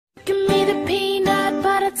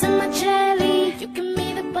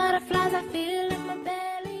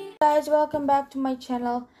guys, welcome back to my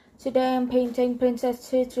channel. Today I'm painting Princess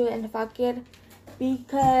Tutu and Fakir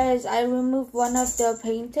because I removed one of the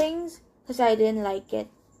paintings because I didn't like it,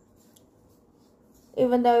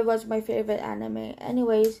 even though it was my favorite anime.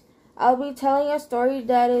 Anyways, I'll be telling a story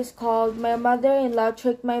that is called My Mother-in-Law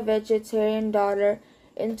Tricked My Vegetarian Daughter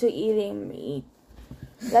into Eating Meat.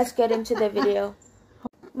 Let's get into the video.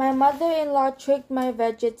 My mother-in-law tricked my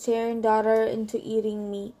vegetarian daughter into eating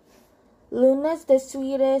meat. Luna's the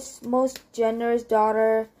sweetest, most generous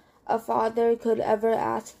daughter a father could ever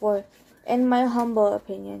ask for, in my humble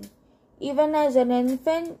opinion. Even as an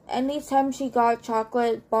infant, anytime she got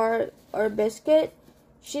chocolate bar or biscuit,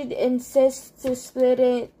 she'd insist to split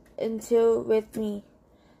it into with me.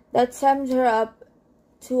 That summed her up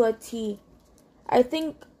to a T. I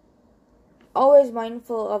think always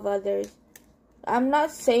mindful of others. I'm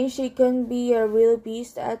not saying she couldn't be a real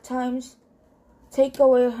beast at times. Take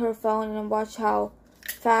away her phone and watch how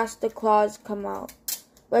fast the claws come out.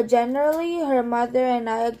 But generally, her mother and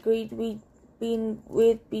I agreed we'd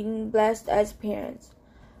been blessed as parents.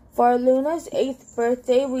 For Luna's 8th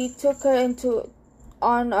birthday, we took her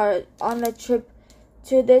on a trip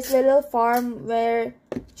to this little farm where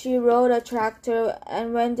she rode a tractor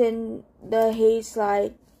and went in the hay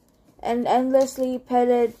slide and endlessly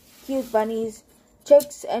petted cute bunnies,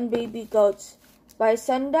 chicks, and baby goats. By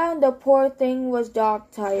sundown, the poor thing was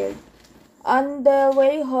dog-tired. On the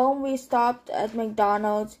way home, we stopped at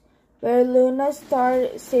McDonald's, where Luna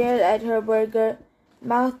stared at her burger,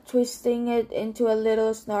 mouth twisting it into a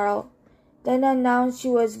little snarl, then announced she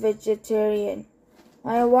was vegetarian.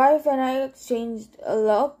 My wife and I exchanged a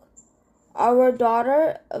look. Our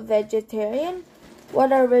daughter, a vegetarian?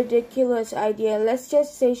 What a ridiculous idea. Let's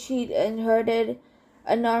just say she'd inherited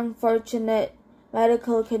an unfortunate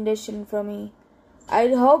medical condition from me.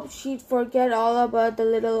 I'd hoped she'd forget all about the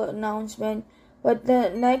little announcement, but the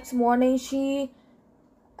next morning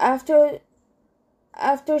after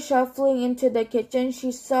shuffling into the kitchen,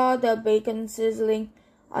 she saw the bacon sizzling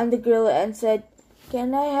on the grill and said,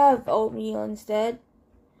 "Can I have oatmeal instead?"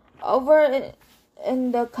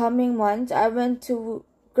 In the coming months, I went to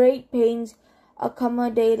great pains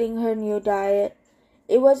accommodating her new diet.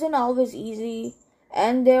 It wasn't always easy,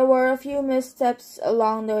 and there were a few missteps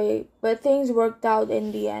along the way, but things worked out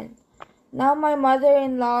in the end. Now my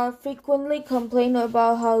mother-in-law frequently complained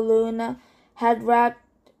about how Luna had wrapped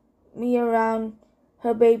me around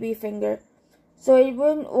her baby finger, so it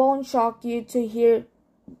won't shock you to hear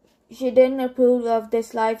she didn't approve of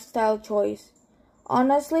this lifestyle choice.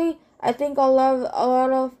 Honestly, I think a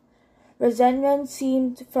lot of resentment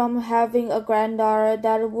seemed from having a granddaughter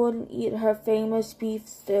that wouldn't eat her famous beef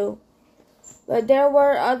stew. But there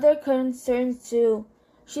were other concerns too.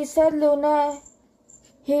 She said Luna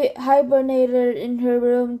hibernated in her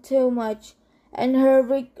room too much, and her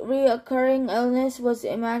reoccurring illness was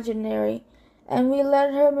imaginary, and we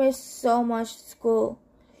let her miss so much school.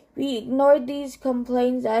 We ignored these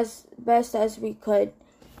complaints as best as we could.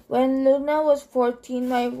 When Luna was 14,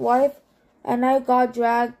 my wife and I got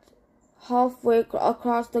dragged halfway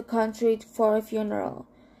across the country for a funeral,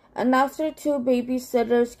 and after 2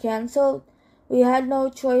 babysitters canceled, we had no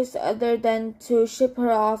choice other than to ship her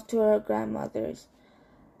off to her grandmother's.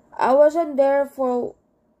 I wasn't there for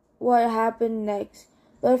what happened next,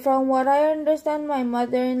 but from what I understand, my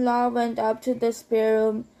mother-in-law went up to the spare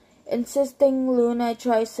room, insisting Luna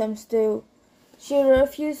try some stew. She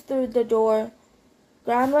refused through the door.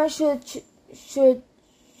 Grandma should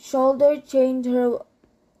shoulder change her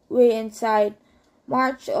way inside,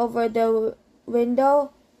 march over the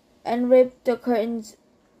window, and rip the curtains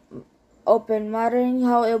open, muttering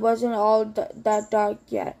how it wasn't all that dark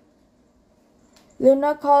yet.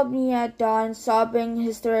 Luna called me at dawn, sobbing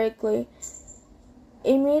hysterically.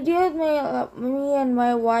 Immediately, me and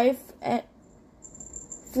my wife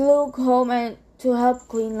flew home to help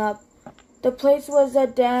clean up. The place was a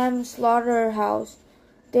damn slaughterhouse.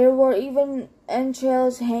 There were even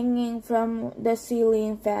entrails hanging from the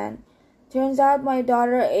ceiling fan. Turns out my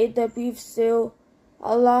daughter ate the beef stew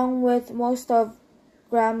along with most of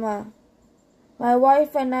Grandma. My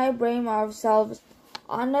wife and I blame ourselves.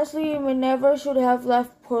 Honestly, we never should have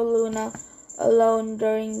left poor Luna alone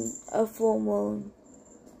during a full moon.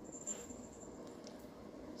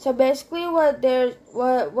 So basically what they're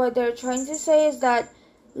trying to say is that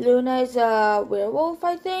Luna is a werewolf,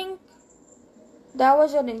 I think. That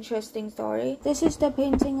was an interesting story. This is the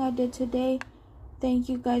painting I did today. Thank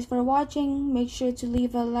you guys for watching. Make sure to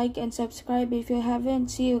leave a like and subscribe if you haven't.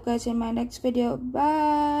 See you guys in my next video.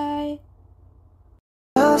 Bye!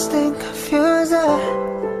 Lost and confused,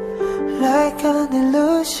 like an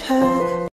illusion.